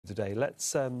the day.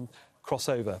 Let's cross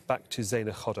over back to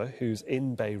Zeina, who's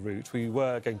in Beirut. We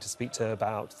were going to speak to her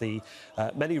about the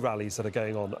many rallies that are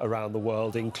going on around the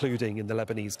world, including in the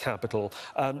Lebanese capital.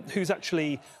 Who's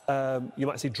actually, you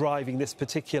might say, driving this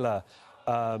particular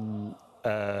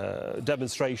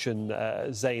demonstration,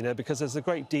 Zeina, because there's a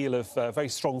great deal of very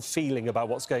strong feeling about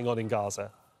what's going on in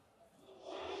Gaza.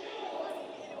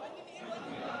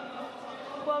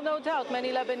 Well, no doubt, many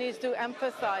Lebanese do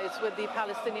empathize with the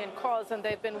Palestinian cause, and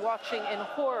they've been watching in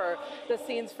horror the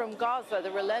scenes from Gaza,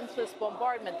 the relentless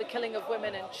bombardment, the killing of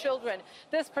women and children.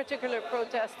 This particular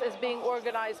protest is being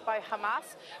organized by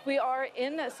Hamas. We are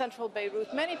in central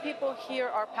Beirut. Many people here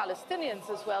are Palestinians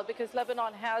as well, because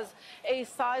Lebanon has a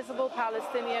sizable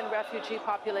Palestinian refugee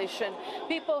population.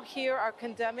 People here are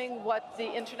condemning what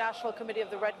the International Committee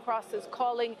of the Red Cross is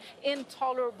calling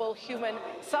intolerable human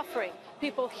suffering.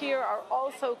 People here are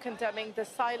also condemning the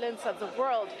silence of the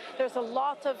world. There's a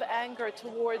lot of anger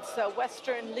towards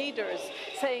Western leaders,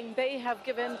 saying they have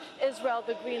given Israel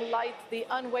the green light, the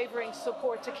unwavering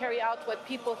support to carry out what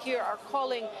people here are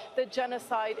calling the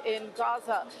genocide in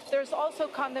Gaza. There's also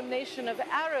condemnation of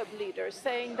Arab leaders,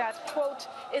 saying that, quote,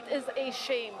 it is a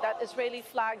shame that Israeli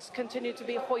flags continue to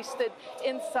be hoisted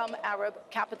in some Arab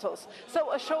capitals.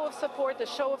 So a show of support, a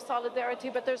show of solidarity,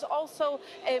 but there's also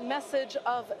a message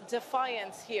of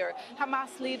defiance here. Hamas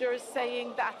leaders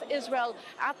saying that Israel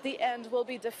at the end will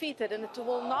be defeated and it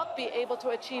will not be able to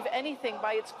achieve anything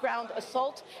by its ground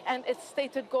assault, and its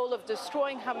stated goal of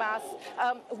destroying Hamas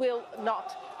will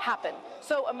not happen.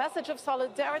 So a message of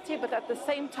solidarity, but at the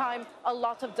same time, a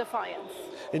lot of defiance.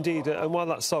 Indeed, and while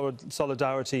that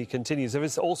solidarity continues, there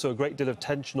is also a great deal of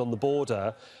tension on the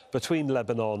border between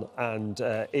Lebanon and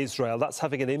Israel. That's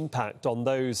having an impact on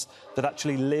those that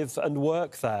actually live and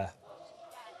work there.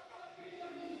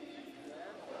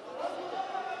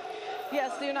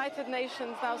 Yes, the United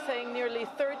Nations now saying nearly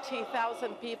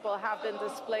 30,000 people have been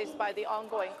displaced by the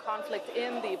ongoing conflict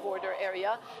in the border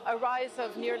area, a rise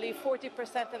of nearly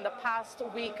 40% in the past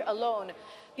week alone.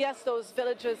 Yes, those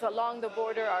villages along the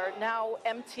border are now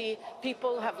empty.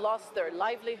 People have lost their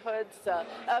livelihoods.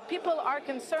 People are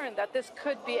concerned that this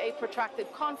could be a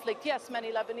protracted conflict. Yes,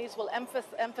 many Lebanese will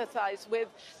emphasize with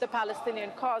the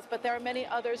Palestinian cause, but there are many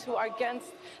others who are against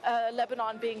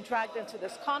Lebanon being dragged into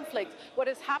this conflict. What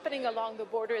is happening along the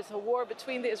border is a war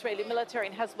between the Israeli military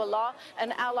and Hezbollah,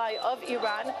 an ally of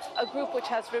Iran, a group which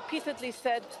has repeatedly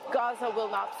said Gaza will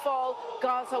not fall,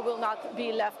 Gaza will not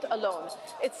be left alone.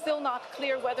 It's still not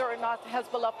clear whether or not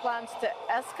Hezbollah plans to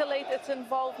escalate its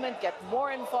involvement, get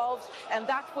more involved, and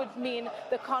that would mean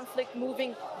the conflict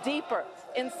moving deeper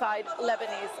inside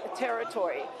Lebanese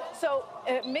territory. So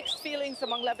mixed feelings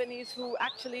among Lebanese who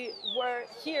actually were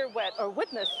here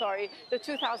witnessed the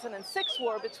 2006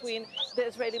 war between the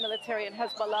Israeli military and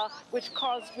Hezbollah, which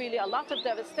caused really a lot of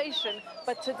devastation.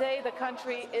 But today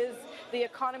the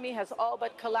economy has all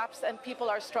but collapsed and people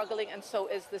are struggling, and so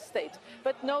is the state.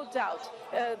 But no doubt,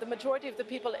 the majority of the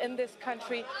people in this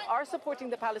country are supporting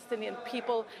the Palestinian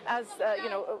people, as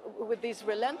with these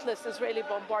relentless Israeli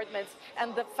bombardments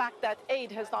and the fact that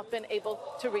aid has not been able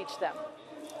to reach them.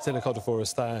 Zeina for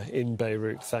us there in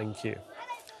Beirut. Thank you.